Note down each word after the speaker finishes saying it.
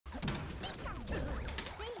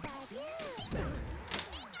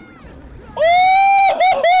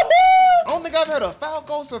heard a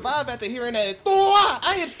Falco survive after hearing that.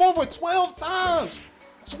 I hit forward 12 times.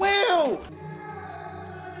 12.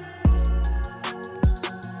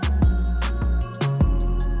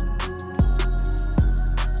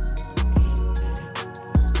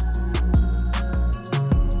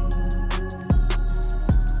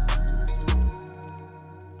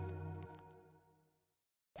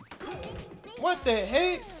 What the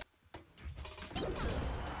heck?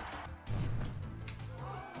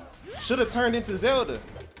 Should have turned into Zelda.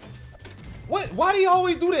 What? Why do you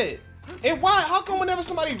always do that? And why? How come whenever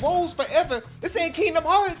somebody rolls forever, this ain't Kingdom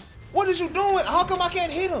Hearts? What is you doing? How come I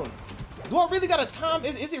can't hit him? Do I really got a time?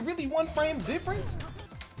 Is it really 1 frame difference?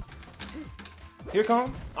 Here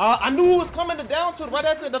come. I knew it was coming to down to right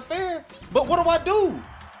after the fair, but what do I do?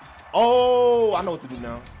 Oh, I know what to do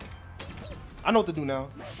now. I know what to do now.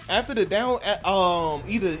 After the down,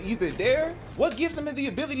 either there, what gives him the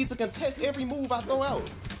ability to contest every move I throw out?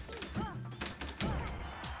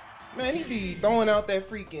 Man, he be throwing out that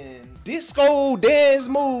freaking disco dance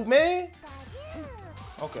move, man.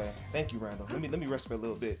 Okay, thank you, Randall. Let me rest for a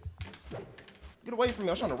little bit. Get away from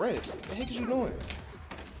me, I'm trying to rest. What the heck is you doing?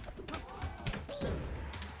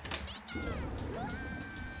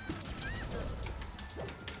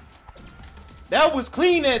 That was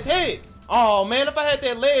clean as heck. Oh man, if I had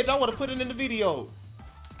that ledge, I would have put it in the video.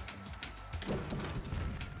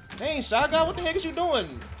 Dang, Shy Guy, what the heck is you doing?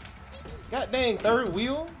 God dang, third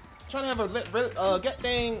wheel. Trying to have a god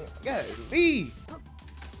dang, God, leave.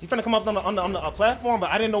 He finna come up on the platform, but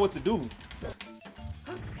I didn't know what to do.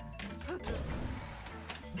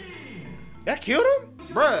 That killed him?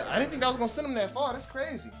 Bruh, I didn't think that was gonna send him that far. That's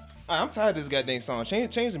crazy. All right, I'm tired of this goddamn song.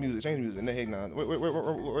 Change the music, change the music. No, heck nah. Where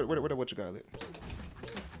what you got it?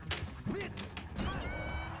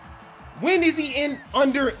 When is he in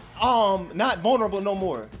under not vulnerable no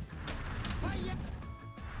more?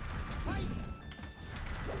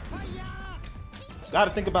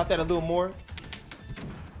 Gotta think about that a little more.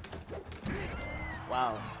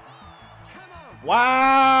 Wow.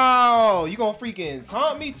 Wow, you gonna freaking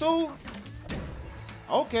taunt me too?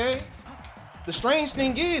 Okay. The strange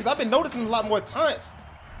thing is, I've been noticing a lot more taunts.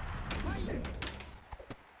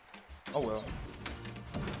 Oh well.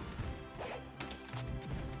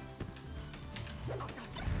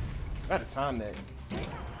 Gotta time that.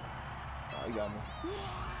 Oh, he got me.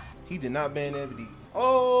 He did not ban everything.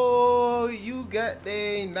 Oh, you got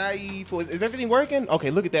that naive. Is everything working? Okay,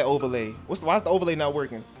 look at that overlay. Why is the overlay not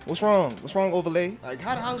working? What's wrong? What's wrong, overlay? Like,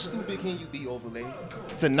 how stupid can you be, overlay?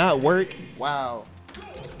 To not work? Wow.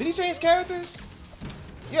 Did he change characters?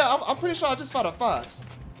 Yeah, I'm pretty sure I just fought a fox.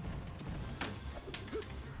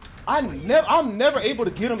 I'm never able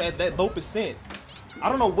to get him at that low percent. I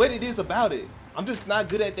don't know what it is about it. I'm just not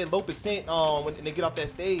good at that low percent when they get off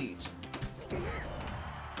that stage.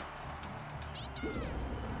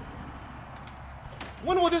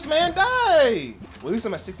 When will this man die? Well, at least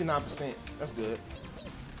I'm at 69%. That's good.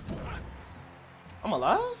 I'm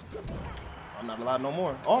alive? I'm not alive no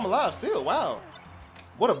more. Oh, I'm alive still. Wow.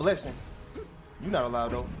 What a blessing. You're not alive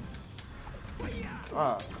though.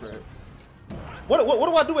 Ah, crap. What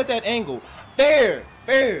do I do at that angle? Fair.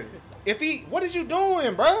 If he, what is you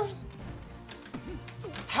doing, bro?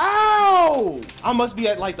 How? I must be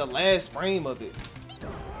at like the last frame of it.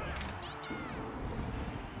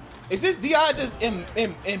 Is this DI just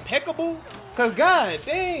impeccable? Cause god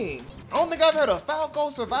dang, I don't think I've heard a Falco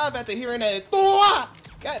survive after hearing that. God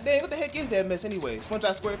dang, what the heck is that mess anyway?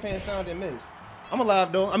 SpongeBob SquarePants sound and miss. I'm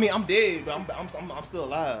alive though. I mean, I'm dead, but I'm still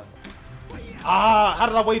alive. Ah, how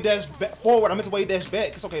did I wave dash back forward? I meant to wave dash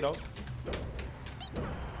back. It's okay though.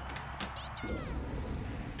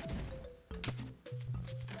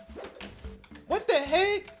 What the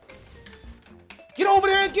heck? Get over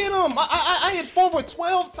there and get him! I hit forward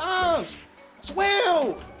 12 times!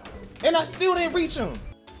 12! And I still didn't reach him!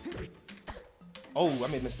 Oh, I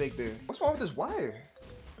made a mistake there. What's wrong with this wire?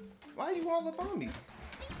 Why are you all up on me?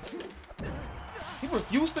 He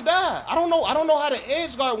refused to die. I don't know how to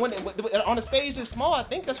edge guard when on the stage is small. I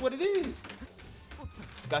think that's what it is.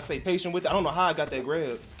 Gotta stay patient with it. I don't know how I got that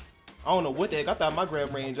grab. I don't know what the heck. I thought my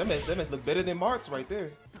grab range. That mess look better than Mark's right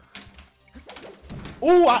there.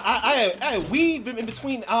 Ooh, I had weave in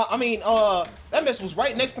between. That mess was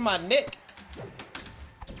right next to my neck.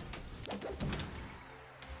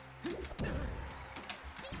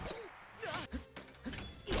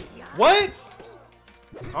 What?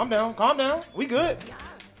 Calm down, calm down. We good.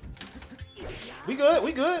 We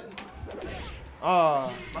good. My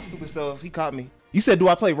stupid self, he caught me. You said, do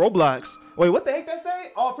I play Roblox? Wait, what the heck that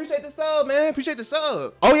say? Oh, appreciate the sub, man. Appreciate the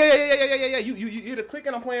sub. Oh yeah. You hit a click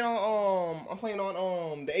and I'm playing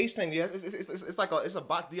on the H thing. Yeah, it's like it's a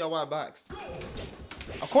box DIY box.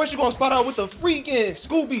 Of course you're gonna start out with the freaking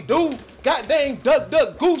Scooby Doo, goddamn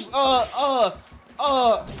Duck Goose. Hold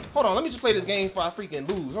on, let me just play this game before I freaking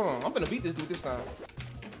lose. Hold on, I'm gonna beat this dude this time.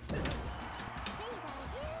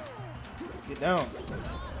 Get down.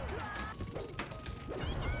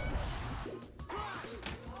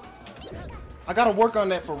 I gotta work on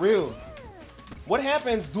that for real. What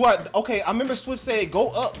happens? Okay, I remember Swift said go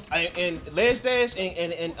up and ledge dash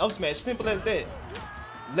and up smash. Simple as that.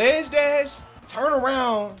 Ledge dash, turn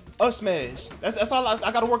around, up smash. That's all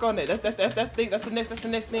I gotta work on that. That's the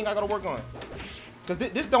next thing I gotta work on. Cause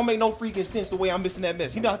this don't make no freaking sense the way I'm missing that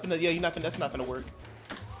mess. That's not gonna work.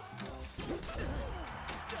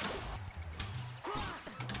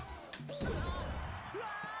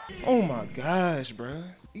 Oh my gosh, bruh.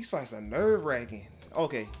 These fights are nerve-wracking.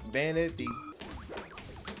 Okay, ban that D.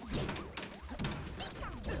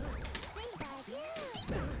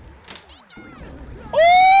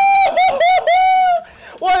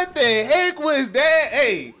 What the heck was that?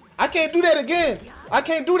 Hey, I can't do that again. I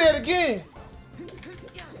can't do that again.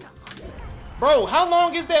 Bro, how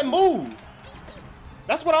long is that move?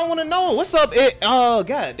 That's what I want to know. What's up?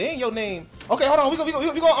 God dang your name. Okay, hold on. We go.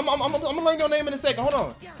 I'm gonna learn your name in a second. Hold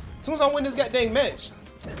on. As soon as I win this goddamn match.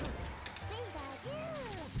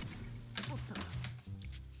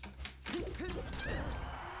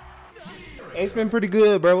 Hey, it's been pretty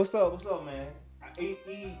good, bro. What's up? What's up, man?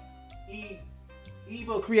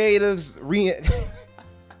 Evil Creatives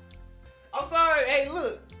I'm sorry. Hey,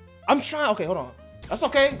 look. I'm trying. Okay, hold on. That's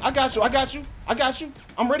okay. I got you.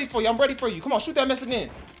 I'm ready for you. Come on, shoot that mess again.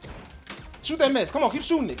 Shoot that mess. Come on, keep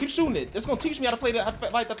shooting it. It's gonna teach me how to play how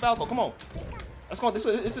to fight the Falco. Come on. This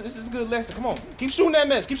is a good lesson. Come on. Keep shooting that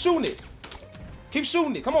mess. Keep shooting it.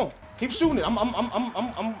 Come on. Keep shooting it.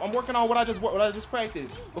 I'm working on what I just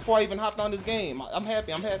practiced before I even hopped on this game. I'm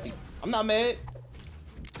happy. I'm not mad.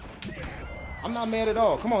 I'm not mad at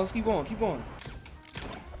all. Come on, let's keep going.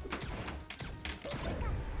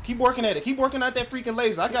 Keep working at it. Keep working at that freaking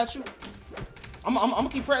laser. I got you. I'm gonna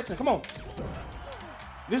keep practicing. Come on.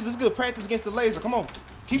 This is good practice against the laser. Come on.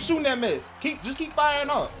 Keep shooting that mess. Just keep firing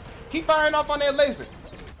off. Keep firing off on that laser.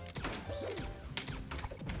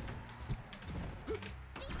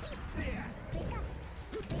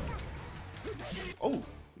 Oh,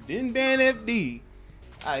 didn't ban FD.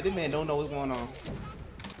 Alright, this man don't know what's going on.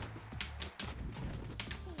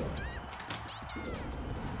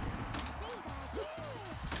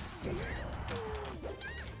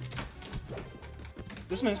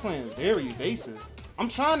 This man's playing very evasive. I'm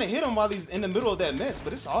trying to hit him while he's in the middle of that mess,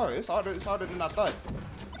 but it's hard. It's harder than I thought.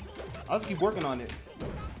 I'll just keep working on it.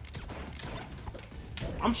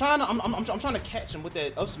 I'm trying to catch him with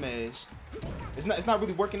that up smash. It's not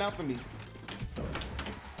really working out for me.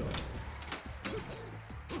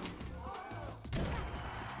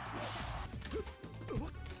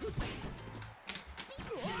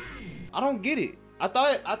 I don't get it. I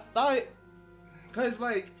thought cause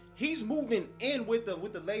like he's moving in with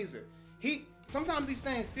the laser. Sometimes he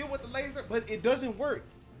stands still with the laser, but it doesn't work.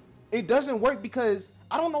 It doesn't work because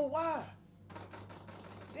I don't know why.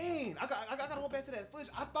 Dang, I gotta go back to that footage.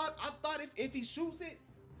 I thought if he shoots it,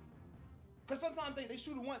 cause sometimes they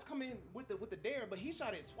shoot it once, come in with the dare, but he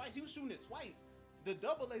shot it twice. He was shooting it twice, the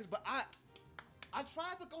double laser. But I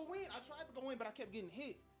tried to go in, but I kept getting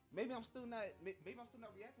hit. Maybe I'm still not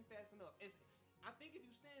reacting fast enough. I think if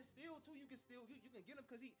you stand still too, you can get him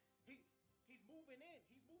because he's moving in.